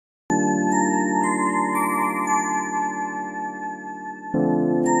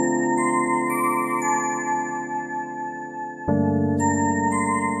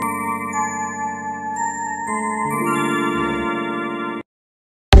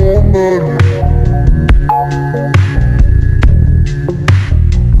Cooking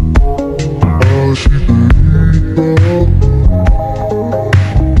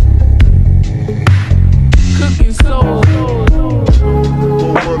soul.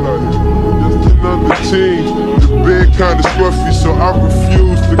 Just another team. The bed kinda scruffy, so I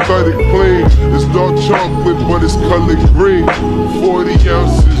refuse to cut it clean. It's dark chocolate, but it's colored green. 40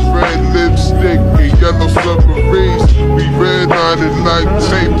 ounces red lipstick and yellow submarines. We red on it like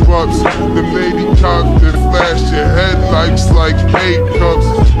tape ups. The lady cops that flash your headlights like A-cups.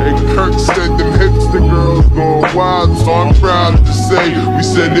 And Kirk said them hipster girls going wild, so I'm proud to say we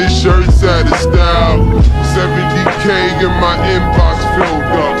send his shirts out of style. 70K in my inbox filled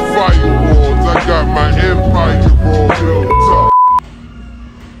up. Firewalls, I got my empire all built up.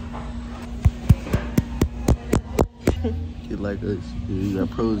 Get like us. You got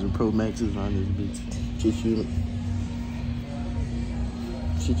pros and pro maxes on this bitch. Shit you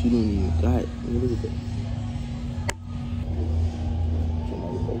don't even got. Look at that.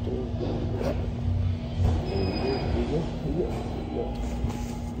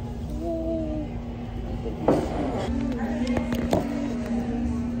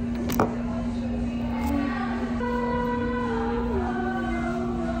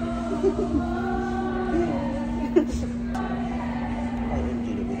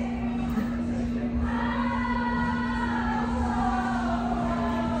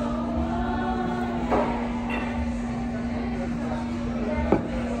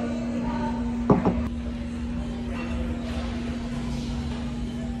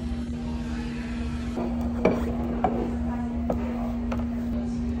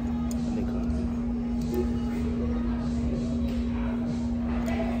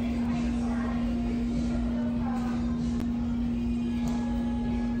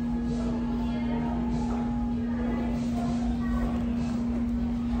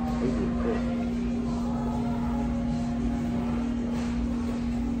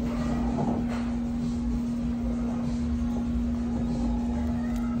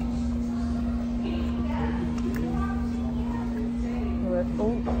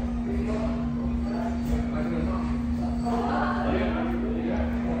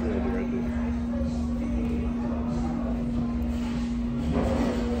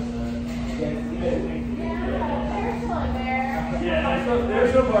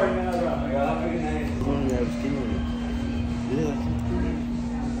 There's no party now, bro.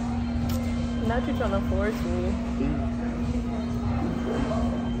 Not you trying to force me.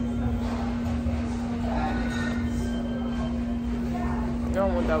 I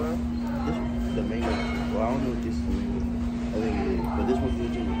don't want that one. This the mango. Well, I don't know if this is the mango. I think it is, but this one's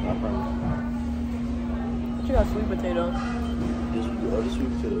good too. I promise. But you got sweet potato. This is the other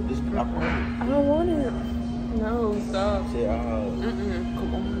sweet potato. This I promise. I don't want it. No, stop. Say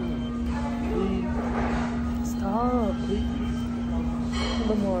come on. Please. Stop. Please. A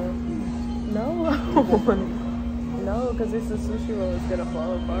little more. No, I don't want it. No, because it's a sushi roll. It's gonna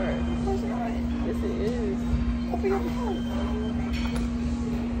fall apart. Yes, it is. Open your mouth.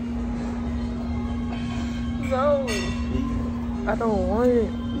 No. I don't want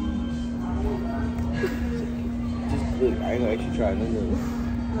it. Just look, I ain't gonna actually try none of it.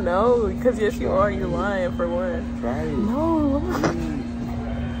 No, because yes, you are. You're lying for one. Try it. No.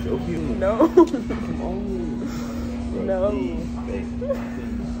 Joking. No. Come on. Bro, No. please, babe.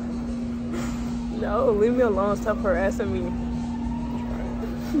 No, leave me alone. Stop harassing me.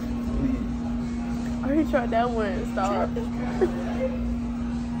 I already tried that one. Stop.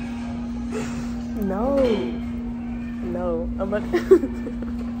 No. No. I'm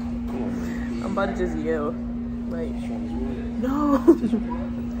about to just yell. Like, no.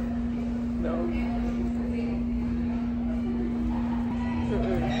 No.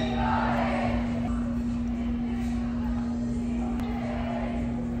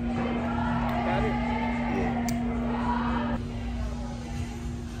 Got it.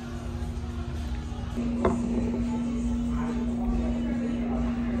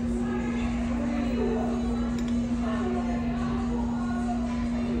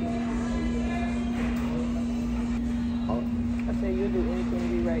 I say you'll do anything to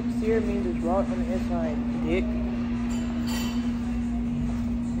be right. Sear means it's raw on the inside, dick.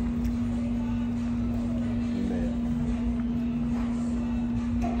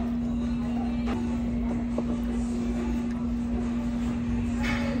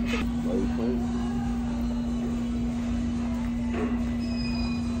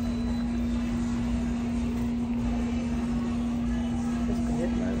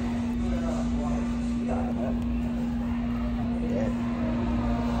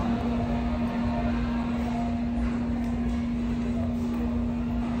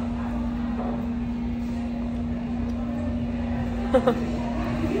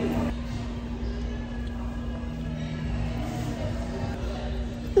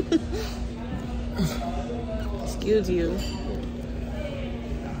 Excuse you.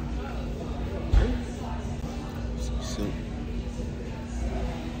 Soup.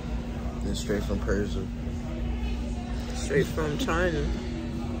 And straight from Persia. Straight from China.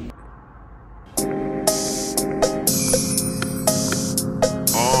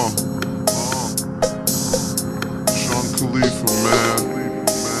 Sean Khalifa, man.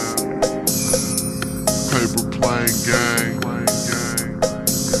 Paper plane gang.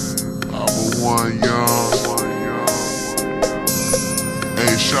 One young.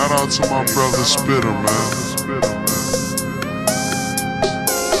 Hey, shout out to my brother Spitter, man.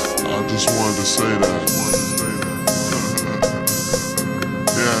 I just wanted to say that.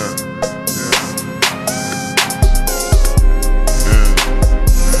 Yeah.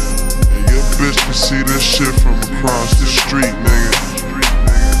 And your bitch can see this shit from across the street, nigga.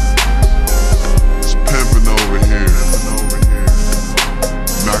 It's pimpin' over here.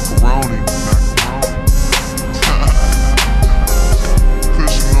 Macaroni.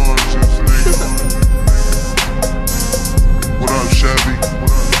 Cushion oranges, nigga. What up, Chevy?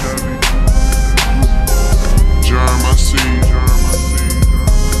 Germ, I see.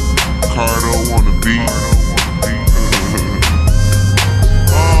 Cardo on the beat.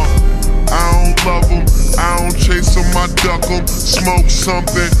 I don't love them, I don't chase them, I duck them. Smoke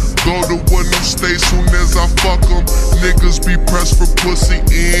something, go to one new state soon as I fuck them. Niggas be pressed for pussy,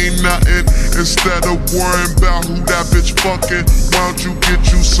 it ain't nothing. Instead of worrying about who that bitch fucking, why don't you get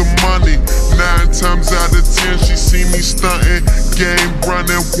you some money? 9 times out of 10 she see me stunting. Game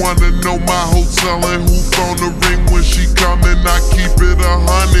running, wanna know my hotel and who phone the ring when she coming. I keep it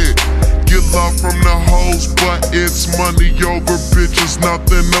 100. Get love from the hoes, but it's money over bitches,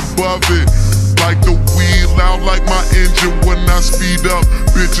 nothing above it. Like the weed, loud like my engine when I speed up.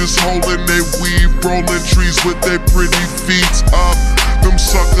 Bitches holding they weave, rolling trees with their pretty feet up. Them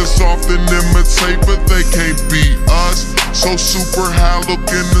suckers often imitate, but they can't beat us. So super high, look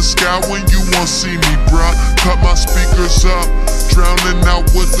in the sky when you won't see me, bruh. Cut my speakers up, drowning out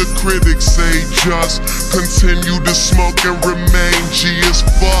what the critics say. Just continue to smoke and remain G as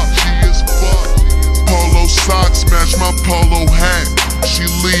fuck. Polo socks match my polo hat. She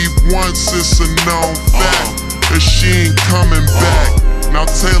leave once, it's a known fact. And she ain't coming back. Now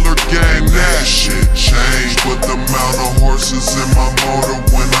Taylor gang, that shit changed with the amount of horses in my motor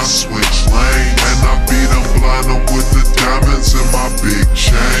when I switch lanes. And I beat them blind with the diamonds in my big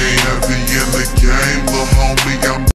chain.